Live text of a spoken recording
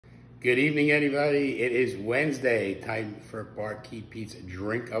Good evening, everybody. It is Wednesday, time for Barkeep Pete's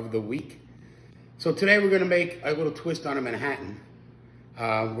drink of the week. So today we're going to make a little twist on a Manhattan.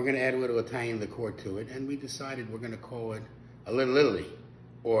 We're going to add a little Italian liqueur to it, and we decided we're going to call it a Littlw Italy,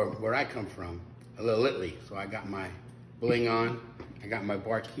 or where I come from, a Littlw Italy. So I got my bling on, I got my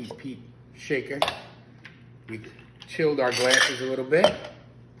Barkeep Pete shaker. We chilled our glasses a little bit.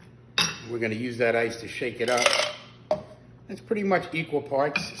 We're going to use that ice to shake it up. It's pretty much equal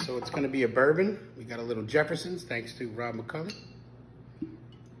parts, so it's going to be a bourbon. We got a little Jefferson's, thanks to Rob McCullough.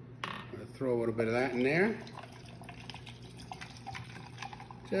 I'm going to throw a little bit of that in there.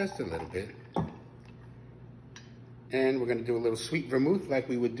 Just a little bit. And we're going to do a little sweet vermouth like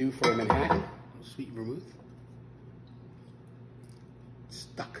we would do for a Manhattan. Sweet vermouth.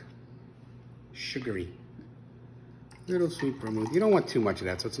 Stuck. Sugary. Little sweet vermouth. You don't want too much of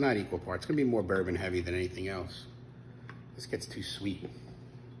that, so it's not equal parts. It's going to be more bourbon heavy than anything else. This gets too sweet.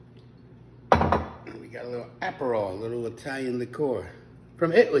 And we got a little Aperol, a little Italian liqueur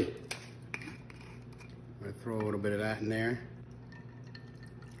from Italy. I'm gonna throw a little bit of that in there.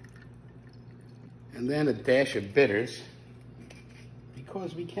 And then a dash of bitters,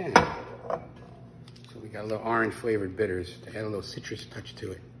 because we can. So we got a little orange flavored bitters to add a little citrus touch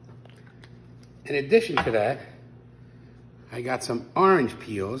to it. In addition to that, I got some orange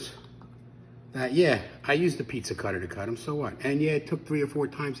peels. Yeah, I used the pizza cutter to cut them, so what? And yeah, it took 3 or 4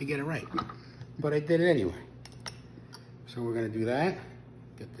 times to get it right, but I did it anyway. So we're gonna do that,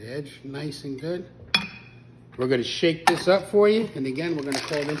 get the edge nice and good. We're gonna shake this up for you, and again, we're gonna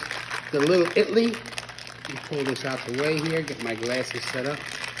call this the Littlw Italy. Let me pull this out the way here, get my glasses set up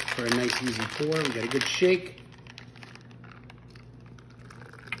for a nice easy pour. We got a good shake.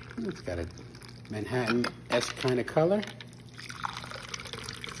 It's got a Manhattan-esque kind of color.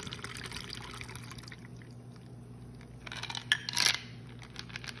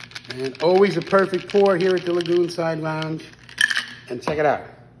 And always a perfect pour here at the Lagoon Side Lounge. And check it out.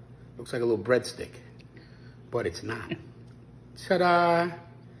 Looks like a little breadstick, but it's not. Ta-da!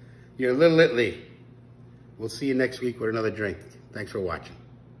 Your Littlw Italy. We'll see you next week with another drink. Thanks for watching.